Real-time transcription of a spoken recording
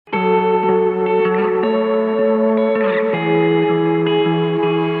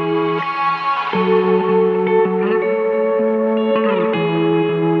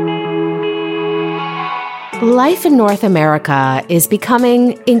Life in North America is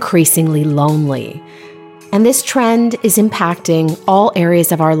becoming increasingly lonely, and this trend is impacting all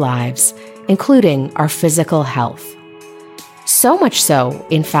areas of our lives, including our physical health. So much so,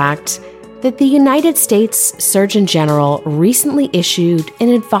 in fact, that the United States Surgeon General recently issued an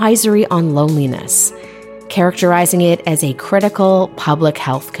advisory on loneliness, characterizing it as a critical public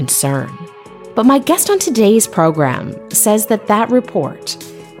health concern. But my guest on today's program says that report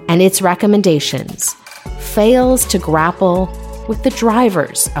and its recommendations fails to grapple with the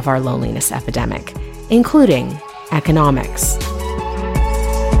drivers of our loneliness epidemic, including economics.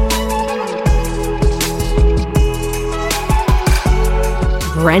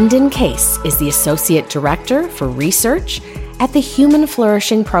 Brendan Case is the Associate Director for Research at the Human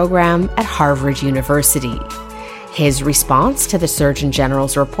Flourishing Program at Harvard University. His response to the Surgeon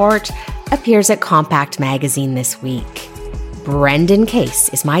General's report appears at Compact Magazine this week. Brendan Case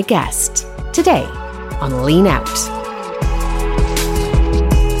is my guest today on Lean Out.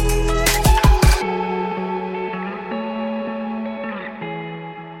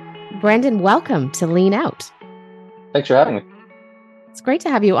 Brendan, welcome to Lean Out. Thanks for having me. It's great to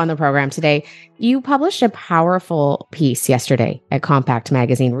have you on the program today. You published a powerful piece yesterday at Compact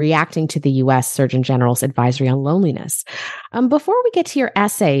Magazine reacting to the U.S. Surgeon General's advisory on loneliness. Before we get to your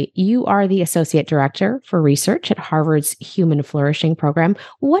essay, you are the Associate Director for Research at Harvard's Human Flourishing Program.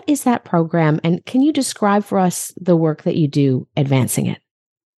 What is that program, and can you describe for us the work that you do advancing it?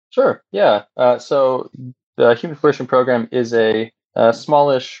 Sure, yeah. So the Human Flourishing Program is a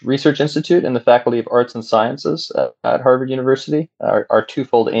smallish research institute in the Faculty of Arts and Sciences at Harvard University. Our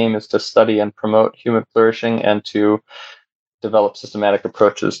twofold aim is to study and promote human flourishing and to develop systematic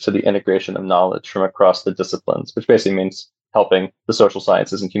approaches to the integration of knowledge from across the disciplines, which basically means helping the social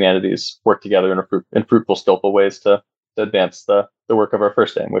sciences and humanities work together in fruitful, skillful ways to advance the work of our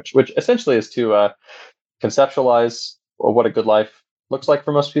first aim, which essentially is to conceptualize what a good life looks like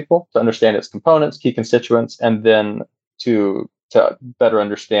for most people, to understand its components, key constituents, and then to better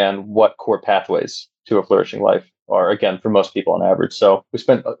understand what core pathways to a flourishing life are, again, for most people on average. So we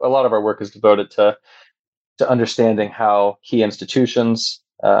spent a lot of our work is devoted to understanding how key institutions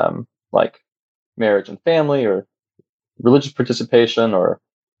like marriage and family or religious participation or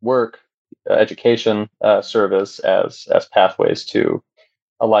work, education serve as pathways to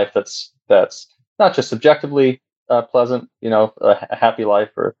a life that's not just subjectively pleasant, a happy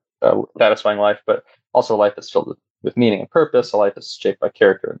life or a satisfying life, but also a life that's filled with meaning and purpose, a life that's shaped by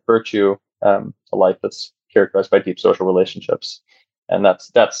character and virtue, a life that's characterized by deep social relationships. And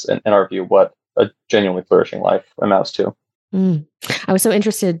that's in our view, what a genuinely flourishing life amounts to. I was so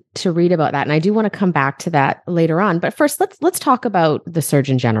interested to read about that, and I do want to come back to that later on. But first, let's talk about the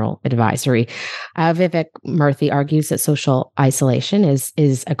Surgeon General advisory. Vivek Murthy argues that social isolation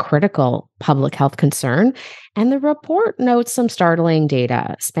is a critical public health concern, and the report notes some startling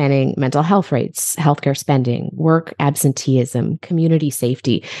data spanning mental health rates, healthcare spending, work absenteeism, community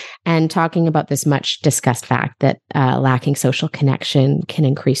safety, and talking about this much discussed fact that lacking social connection can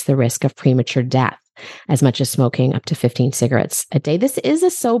increase the risk of premature death, as much as smoking up to 15 cigarettes a day. This is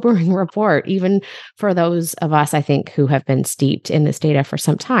a sobering report, even for those of us, I think, who have been steeped in this data for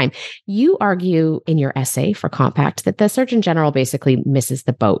some time. You argue in your essay for Compact that the Surgeon General basically misses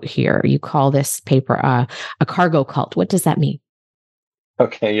the boat here. You call this paper a cargo cult. What does that mean?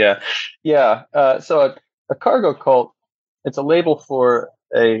 Okay, yeah. So a cargo cult, it's a label for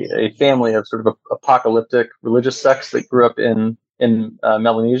a family of sort of apocalyptic religious sects that grew up in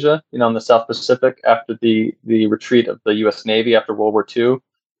Melanesia, in the South Pacific after the retreat of the U.S. Navy after World War II,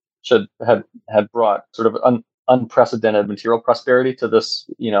 had brought sort of unprecedented material prosperity to this,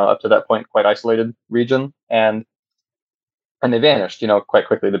 up to that point, quite isolated region. And they vanished, quite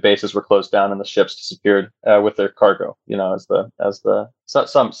quickly. The bases were closed down and the ships disappeared with their cargo,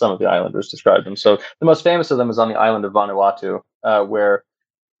 some of the islanders described them. So the most famous of them is on the island of Vanuatu, where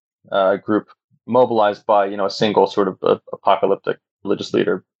a group mobilized by a single sort of apocalyptic religious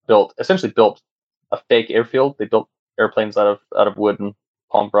leader essentially built a fake airfield. They built airplanes out of wood and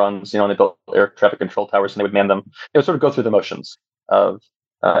palm fronds, and they built air traffic control towers, and they would man them. They would sort of go through the motions of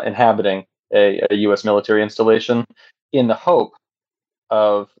inhabiting a U.S. military installation in the hope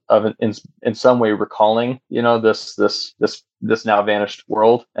of in some way recalling this now vanished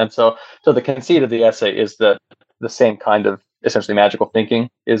world. And so the conceit of the essay is that the same kind of essentially magical thinking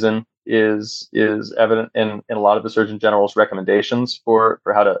is evident in a lot of the Surgeon General's recommendations for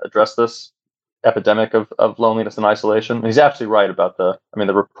how to address this epidemic of loneliness and isolation. And he's absolutely right about the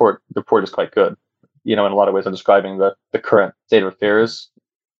report is quite good, in a lot of ways, on describing the current state of affairs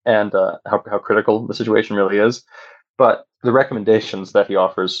and how critical the situation really is. But the recommendations that he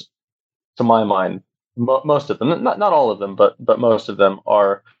offers, to my mind, most of them, not all of them, but most of them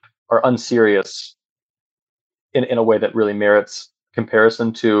are unserious in a way that really merits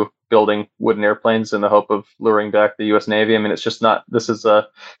comparison to building wooden airplanes in the hope of luring back the U.S. Navy. I mean, it's just not. This is the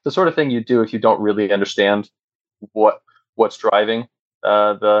sort of thing you do if you don't really understand what what's driving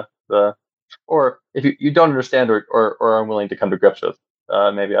the or if you don't understand or are unwilling to come to grips with.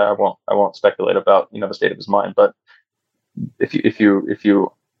 Maybe I won't speculate about the state of his mind, but if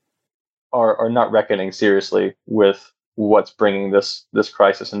you are not reckoning seriously with what's bringing this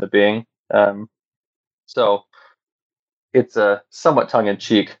crisis into being, so it's a somewhat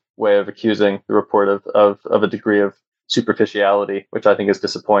tongue-in-cheek way of accusing the report of a degree of superficiality, which I think is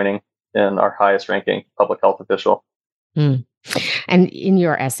disappointing in our highest-ranking public health official. Mm. And in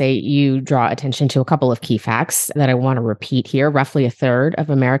your essay, you draw attention to a couple of key facts that I want to repeat here. Roughly a third of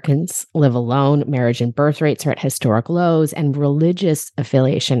Americans live alone. Marriage and birth rates are at historic lows, and religious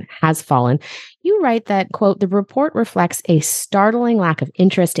affiliation has fallen. You write that, quote, the report reflects a startling lack of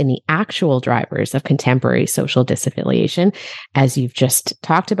interest in the actual drivers of contemporary social disaffiliation. As you've just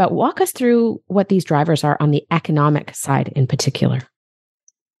talked about, walk us through what these drivers are on the economic side in particular.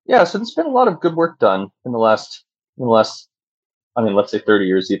 Yeah, so there's been a lot of good work done in the last I mean, let's say 30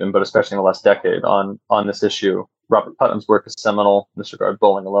 years even, but especially in the last decade on this issue. Robert Putnam's work is seminal in this regard,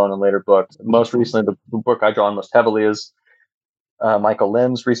 Bowling Alone and later books. Most recently, the book I draw on most heavily is Michael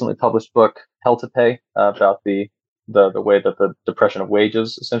Lim's recently published book, Hell to Pay, about the way that the depression of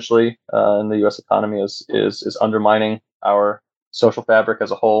wages essentially in the U.S. economy is undermining our social fabric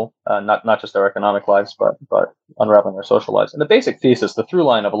as a whole, not just our economic lives, but unraveling our social lives. And the basic thesis, the through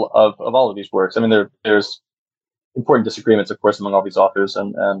line of all of these works, I mean, there's important disagreements, of course, among all these authors,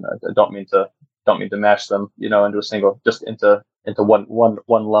 and I don't mean to mash them, into a single, just into one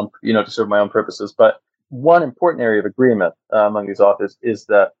lump, to serve my own purposes. But one important area of agreement among these authors is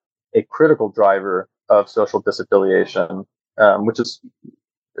that a critical driver of social disaffiliation, which is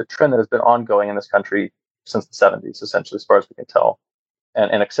a trend that has been ongoing in this country since the 70s, essentially, as far as we can tell,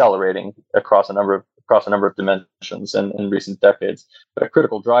 and accelerating across a number of dimensions in recent decades. But a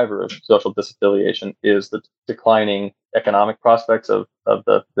critical driver of social disaffiliation is the declining economic prospects of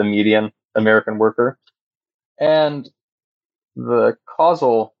the median American worker. And the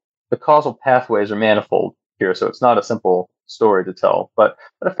causal pathways are manifold here, so it's not a simple story to tell. But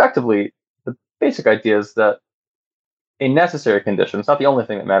effectively, the basic idea is that a necessary condition, it's not the only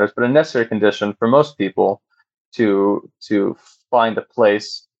thing that matters, but a necessary condition for most people to find a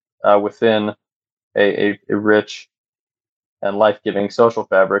place within a rich and life-giving social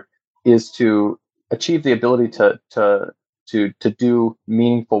fabric is to achieve the ability to do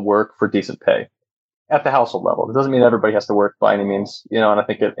meaningful work for decent pay at the household level. It doesn't mean everybody has to work by any means, and I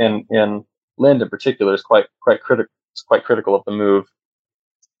think in Lind in particular is quite critical of the move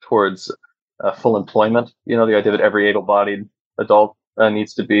towards full employment. The idea that every able-bodied adult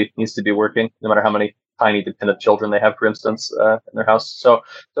needs to be working, no matter how many tiny dependent children they have, for instance, in their house. So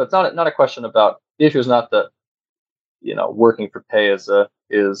it's not a question about, the issue is not that working for pay is a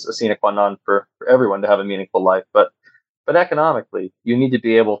sine qua non for everyone to have a meaningful life, but economically you need to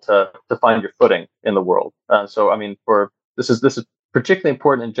be able to find your footing in the world. So I mean, for this is particularly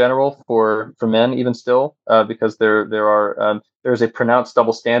important in general for men, even still, because there's a pronounced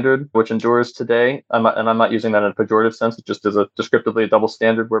double standard which endures today. I'm not using that in a pejorative sense. It just is descriptively a double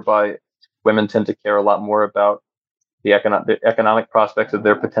standard whereby women tend to care a lot more about the economic prospects of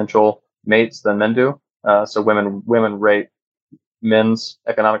their potential mates than men do. So women rate men's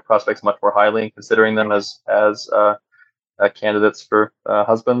economic prospects much more highly in considering them as candidates for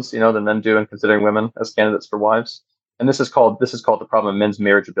husbands, than men do in considering women as candidates for wives. And this is called the problem of men's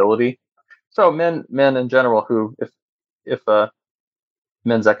marriageability. So men in general, who if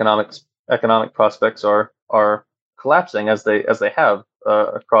men's economic prospects are collapsing as they have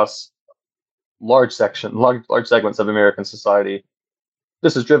across large segments of American society,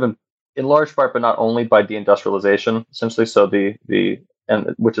 this is driven in large part, but not only, by deindustrialization, essentially. So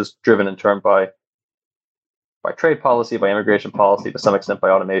and which is driven in turn by trade policy, by immigration policy, to some extent by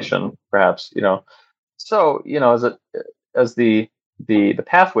automation, perhaps. So as the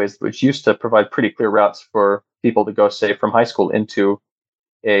pathways which used to provide pretty clear routes for people to go, say, from high school into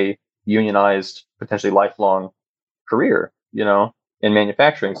a unionized, potentially lifelong career, in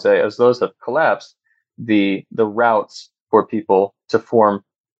manufacturing, say, as those have collapsed, the routes for people to form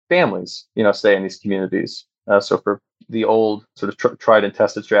families, say, in these communities. So for the old sort of tried and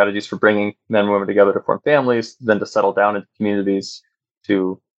tested strategies for bringing men and women together to form families, then to settle down into communities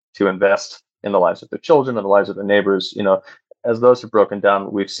to invest in the lives of their children and the lives of their neighbors. As those have broken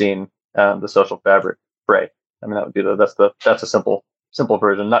down, we've seen the social fabric break. I mean, that's a simple simple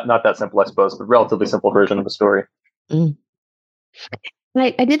version, not that simple, I suppose, but relatively simple version of the story. Mm.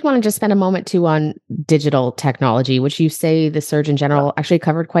 And I did want to just spend a moment too on digital technology, which you say the Surgeon Yeah. General actually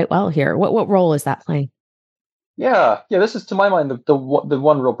covered quite well here. What role is that playing? Yeah. This is, to my mind, the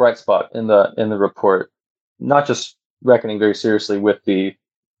one real bright spot in the report. Not just reckoning very seriously with the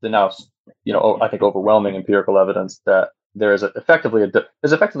now, I think overwhelming empirical evidence that there is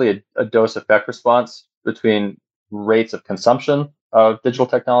effectively a dose effect response between rates of consumption of digital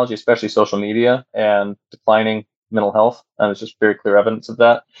technology, especially social media, and declining mental health. And there's just very clear evidence of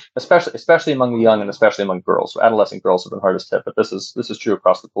that, especially among the young and especially among girls. So adolescent girls have been hardest hit, but this is true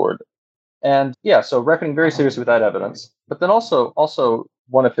across the board. And yeah, so reckoning very seriously with that evidence, but then also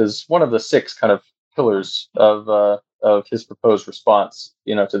one of the six kind of pillars of his proposed response,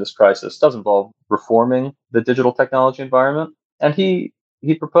 to this crisis does involve reforming the digital technology environment, and he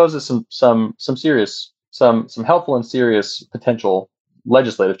proposes some helpful and serious potential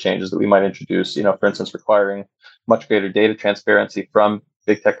legislative changes that we might introduce. For instance, requiring much greater data transparency from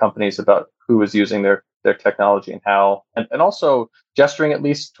big tech companies about who is using their technology and how, and also gesturing at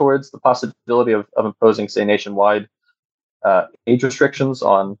least towards the possibility of imposing, say, nationwide age restrictions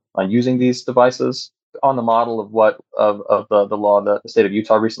on using these devices on the model of the law that the state of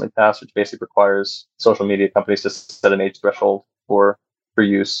Utah recently passed, which basically requires social media companies to set an age threshold for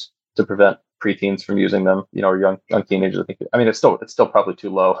use to prevent preteens from using them, or young teenagers. I mean, it's still probably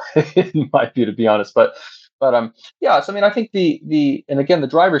too low in my view, to be honest. But yeah. So I mean, I think and again, the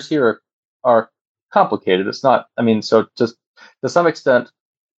drivers here are complicated. It's not. I mean, so just to some extent,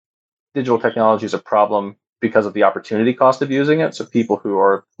 digital technology is a problem because of the opportunity cost of using it. So people who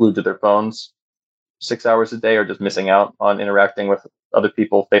are glued to their phones 6 hours a day are just missing out on interacting with other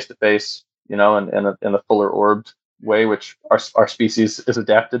people face to face, and in a fuller orbed way, which our species is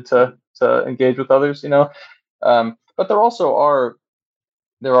adapted to engage with others, but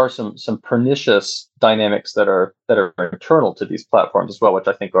there are some pernicious dynamics that are internal to these platforms as well, which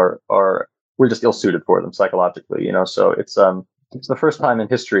I think are we're just ill suited for them psychologically. So it's the first time in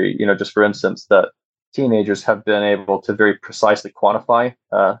history, just for instance, that teenagers have been able to very precisely quantify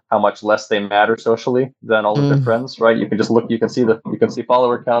how much less they matter socially than all of their Mm. friends. Right? You can just look, you can see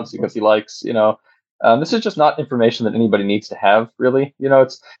follower counts, you can see likes. This is just not information that anybody needs to have, really.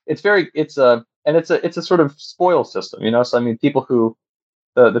 It's a sort of spoil system. So I mean, the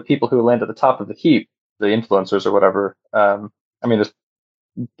people who land at the top of the heap, the influencers or whatever. I mean,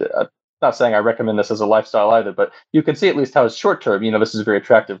 I'm not saying I recommend this as a lifestyle either, but you can see at least how it's short term. This is a very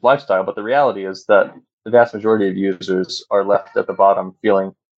attractive lifestyle, but the reality is that the vast majority of users are left at the bottom,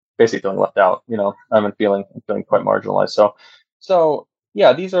 basically feeling left out. I'm feeling quite marginalized. So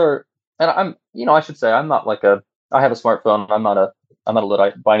yeah, these are, and I should say I have a smartphone. I'm not a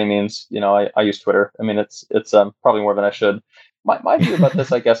Luddite by any means. I use Twitter. I mean, it's probably more than I should. My view about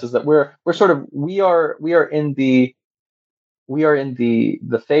this, I guess, is that we are in the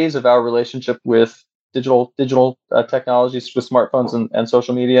phase of our relationship with digital technologies, with smartphones and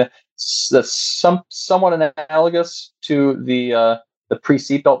social media, that's somewhat analogous to the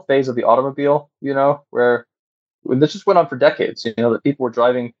pre-seatbelt phase of the automobile. Where this just went on for decades. That people were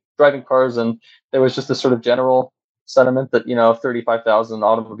driving cars, and there was just this sort of general sentiment that 35,000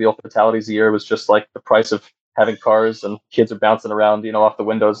 automobile fatalities a year was just like the price of having cars, and kids are bouncing around off the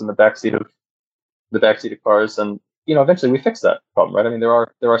windows in the backseat of cars. And eventually we fix that problem, right? I mean, there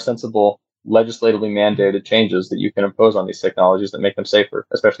are sensible legislatively mandated changes that you can impose on these technologies that make them safer,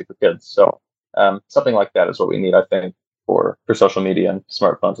 especially for kids. So something like that is what we need, I think, for social media and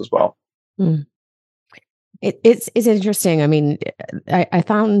smartphones as well. Mm. It's interesting. I mean, I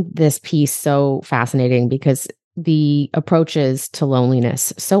found this piece so fascinating because the approaches to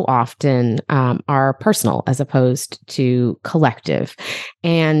loneliness so often are personal as opposed to collective.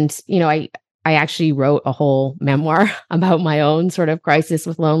 And I actually wrote a whole memoir about my own sort of crisis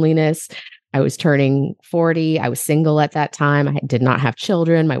with loneliness. I was turning 40. I was single at that time. I did not have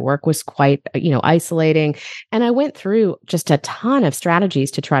children. My work was quite, isolating. And I went through just a ton of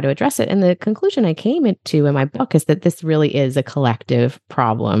strategies to try to address it. And the conclusion I came to in my book is that this really is a collective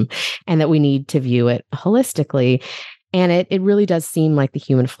problem and that we need to view it holistically. And it really does seem like the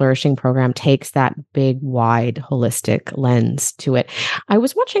Human Flourishing Program takes that big, wide, holistic lens to it. I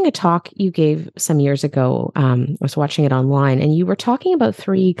was watching a talk you gave some years ago. I was watching it online, and you were talking about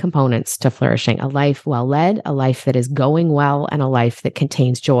 3 components to flourishing: a life well led, a life that is going well, and a life that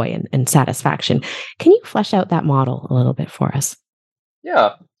contains joy and satisfaction. Can you flesh out that model a little bit for us?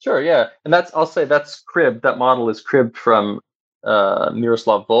 Yeah, sure. Yeah. And I'll say that model is cribbed from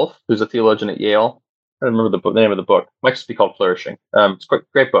Miroslav Volf, who's a theologian at Yale. I don't remember the name of the book. It might just be called Flourishing. It's a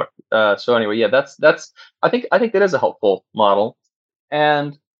great book. So anyway, yeah, that's I think that is a helpful model.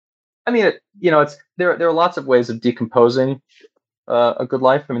 And I mean, it's there are lots of ways of decomposing a good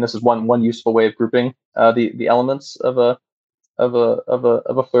life. I mean, this is one useful way of grouping the elements of a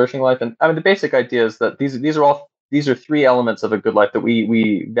flourishing life. And I mean, the basic idea is that these are three elements of a good life that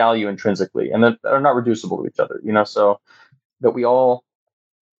we value intrinsically and that are not reducible to each other. So that we all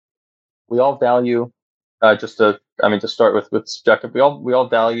value to start with subjective. We all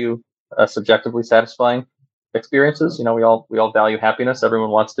value subjectively satisfying experiences. We all value happiness. Everyone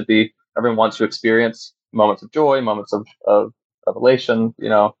wants to experience moments of joy, moments of elation.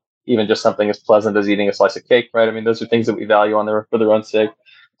 Even just something as pleasant as eating a slice of cake, right? I mean, those are things that we value for their own sake.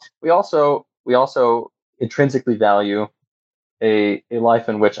 We also intrinsically value a life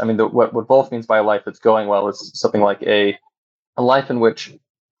in which, I mean, what Wolf means by a life that's going well is something like a life in which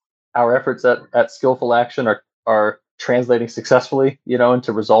our efforts at skillful action are translating successfully,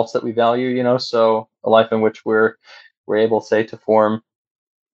 into results that we value, so a life in which we're able, say, to form,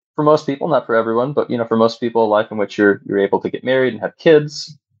 for most people, not for everyone, but for most people, a life in which you're able to get married and have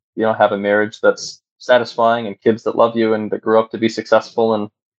kids, have a marriage that's satisfying and kids that love you and that grow up to be successful and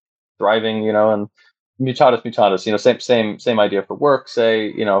thriving, and mutatis, same idea for work,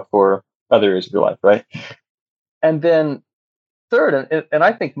 say, for other areas of your life, right? And then third, and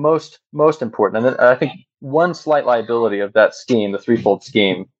I think most important, and I think one slight liability of that scheme, the threefold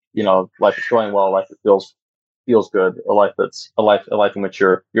scheme, life is going well, life that feels good, a life in which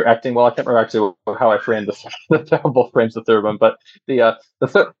you're acting well. I can't remember actually how I framed both frames the third one, but the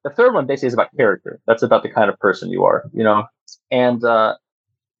third one basically is about character. That's about the kind of person you are, and the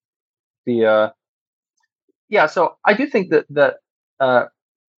yeah. So I do think that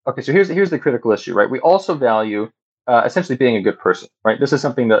okay. So here's the critical issue, right? We also value essentially being a good person, right? This is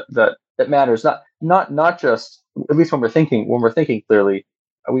something that matters, not just, at least when we're thinking clearly.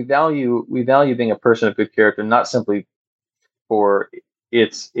 We value being a person of good character, not simply for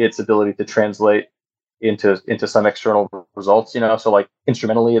its ability to translate into some external results. So like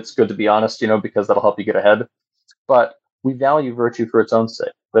instrumentally, it's good to be honest, because that'll help you get ahead. But we value virtue for its own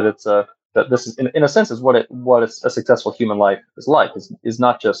sake. That this is, in a sense, is what a successful human life is like. Is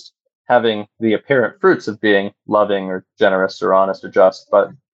not just having the apparent fruits of being loving or generous or honest or just, but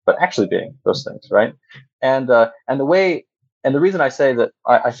actually being those things, right? And the reason I say that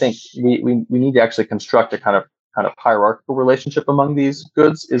I think we need to actually construct a kind of hierarchical relationship among these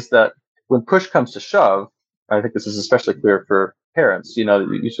goods is that when push comes to shove, I think this is especially clear for parents. You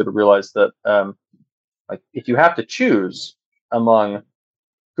sort of realize that like if you have to choose among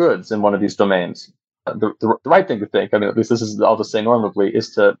goods in one of these domains, the right thing to think, I mean, at least this is, I'll just say normatively,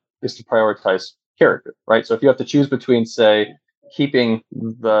 is to prioritize character, right? So if you have to choose between, say, keeping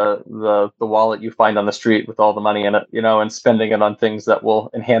the wallet you find on the street with all the money in it, and spending it on things that will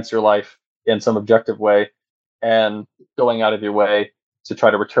enhance your life in some objective way, and going out of your way to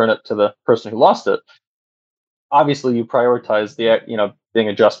try to return it to the person who lost it, obviously you prioritize being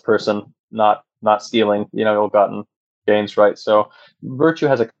a just person, not stealing, ill-gotten gains, right? So virtue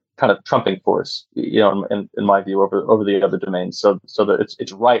has a kind of trumping force, in my view, over the other domains. So that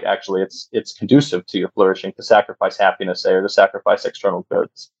it's right, actually, it's conducive to your flourishing to sacrifice happiness, say, or to sacrifice external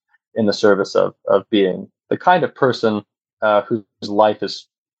goods in the service of being the kind of person whose life is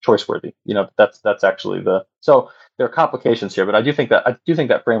choice worthy. That's actually so there are complications here, but I do think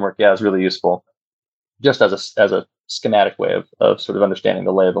that framework, yeah, is really useful just as a schematic way of sort of understanding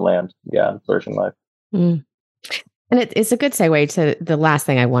the lay of the land, yeah, and flourishing life. Mm. And it's a good segue to the last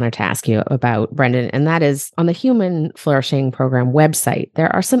thing I wanted to ask you about, Brendan, and that is on the Human Flourishing Program website,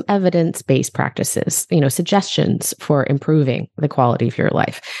 there are some evidence-based practices, suggestions for improving the quality of your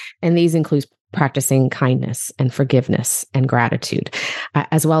life. And these include practicing kindness and forgiveness and gratitude,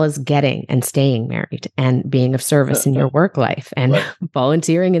 as well as getting and staying married and being of service in your work life and Right.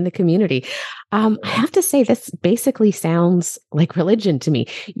 volunteering in the community. I have to say, this basically sounds like religion to me.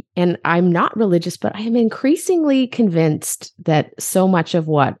 And I'm not religious, but I am increasingly convinced that so much of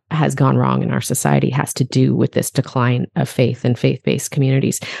what has gone wrong in our society has to do with this decline of faith and faith-based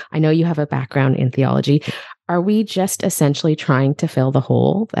communities. I know you have a background in theology. Are we just essentially trying to fill the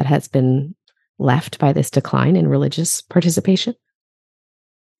hole that has been left by this decline in religious participation?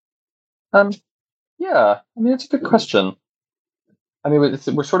 Yeah, I mean, it's a good question. I mean,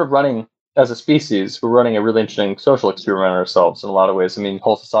 we're sort of running, as a species, we're running a really interesting social experiment on ourselves in a lot of ways. I mean,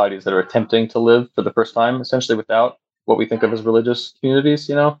 whole societies that are attempting to live for the first time, essentially without what we think of as religious communities.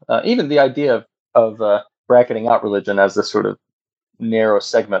 Even the idea of bracketing out religion as this sort of narrow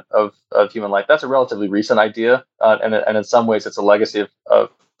segment of human life, that's a relatively recent idea, and in some ways, it's a legacy of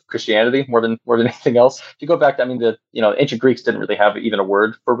Christianity more than anything else. If you go back to, I mean, the ancient Greeks didn't really have even a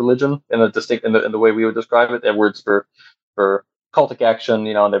word for religion in the way we would describe it. They had words for cultic action,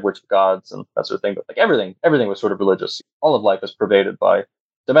 and they worship gods and that sort of thing. But like everything was sort of religious. All of life was pervaded by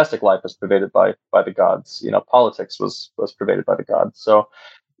domestic life was pervaded by the gods. Politics was pervaded by the gods. So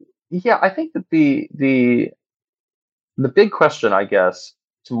yeah, I think that the big question, I guess,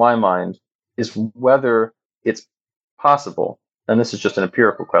 to my mind, is whether it's possible, and this is just an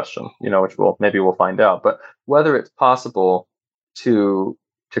empirical question, which we'll find out, but whether it's possible to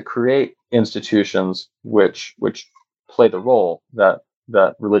create institutions which play the role that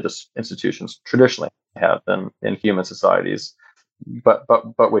religious institutions traditionally have in human societies, but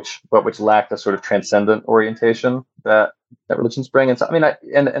which lack the sort of transcendent orientation that religions bring. And so, I mean,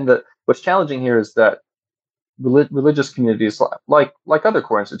 what's challenging here is that religious communities, like other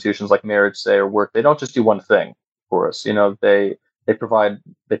core institutions like marriage, say, or work, they don't just do one thing for us. They provide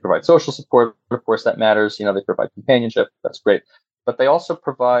social support. Of course, that matters. They provide companionship. That's great. But they also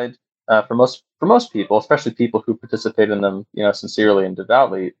provide for most people, especially people who participate in them, sincerely and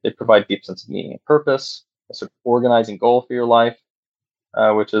devoutly, they provide deep sense of meaning and purpose, a sort of organizing goal for your life,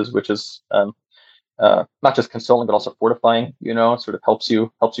 which is not just consoling but also fortifying. Sort of helps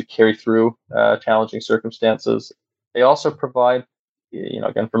you carry through challenging circumstances. They also provide,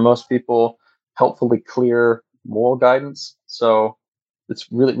 again, for most people, helpfully clear moral guidance. So it's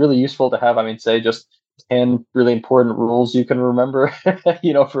really useful to have, say, just 10 really important rules you can remember,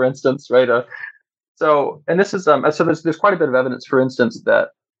 for instance, right? And this is so there's quite a bit of evidence, for instance,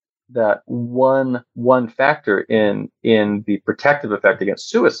 that one factor in the protective effect against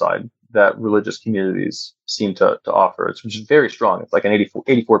suicide that religious communities seem to offer, which is very strong. It's like an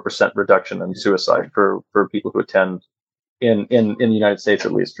 84% reduction in suicide for people who attend in the United States,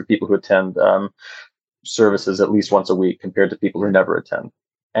 at least, for people who attend services at least once a week compared to people who never attend.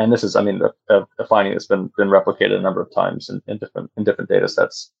 And this is, a finding that's been replicated a number of times in different data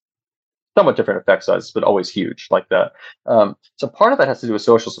sets. Somewhat different effect sizes, but always huge like that. So part of that has to do with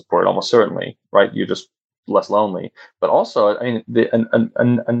social support, almost certainly, right? You're just less lonely. But also,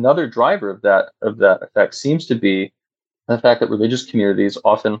 another driver of that effect seems to be the fact that religious communities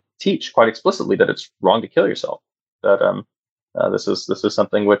often teach quite explicitly that it's wrong to kill yourself. That this is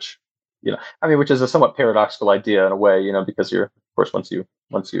something which, which is a somewhat paradoxical idea in a way, because you're, of course, once you,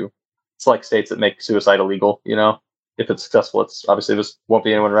 it's like states that make suicide illegal, if it's successful, it's obviously there won't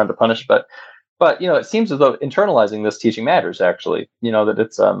be anyone around to punish. But it seems as though internalizing this teaching matters, actually. That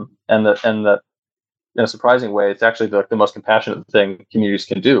it's and that in a surprising way, it's actually the most compassionate thing communities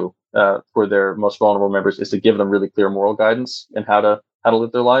can do for their most vulnerable members is to give them really clear moral guidance and how to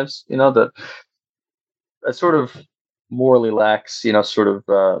live their lives. That it sort of morally lax, sort of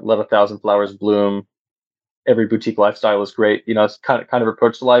let a thousand flowers bloom. Every boutique lifestyle is great. It's kind of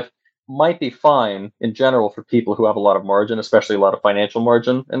approach to life might be fine in general for people who have a lot of margin, especially a lot of financial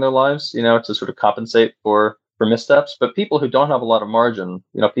margin in their lives, to sort of compensate for missteps. But people who don't have a lot of margin,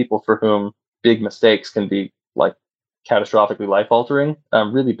 people for whom big mistakes can be like catastrophically life altering,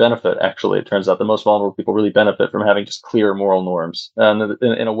 really benefit. Actually, it turns out the most vulnerable people really benefit from having just clear moral norms. And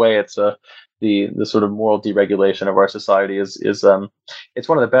in a way, it's the sort of moral deregulation of our society is it's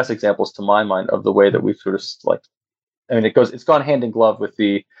one of the best examples to my mind of the way that we've sort of it's gone hand in glove with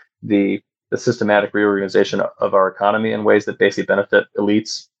the systematic reorganization of our economy in ways that basically benefit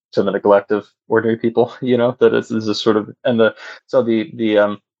elites to the neglect of ordinary people. That is a sort of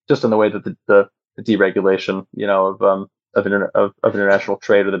just in the way that the deregulation, of international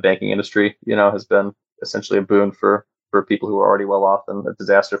trade or the banking industry, has been essentially a boon for people who are already well off and a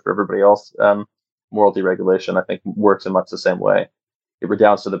disaster for everybody else. Moral deregulation, I think, works in much the same way. It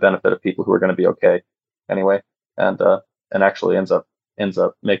redounds to the benefit of people who are going to be okay anyway, and actually ends up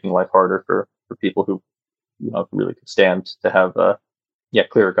making life harder for people who really could stand to have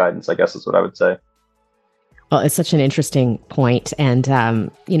clearer guidance, I guess is what I would say. Well, it's such an interesting point. And,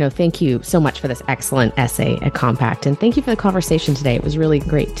 thank you so much for this excellent essay at Compact. And thank you for the conversation today. It was really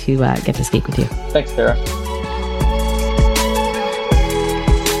great to get to speak with you. Thanks, Tara.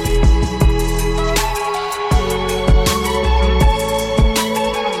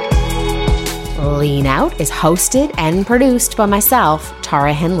 Lean Out is hosted and produced by myself,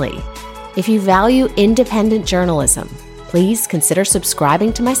 Tara Henley. If you value independent journalism, please consider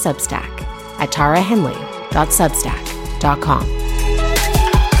subscribing to my Substack at tarahenley.substack.com.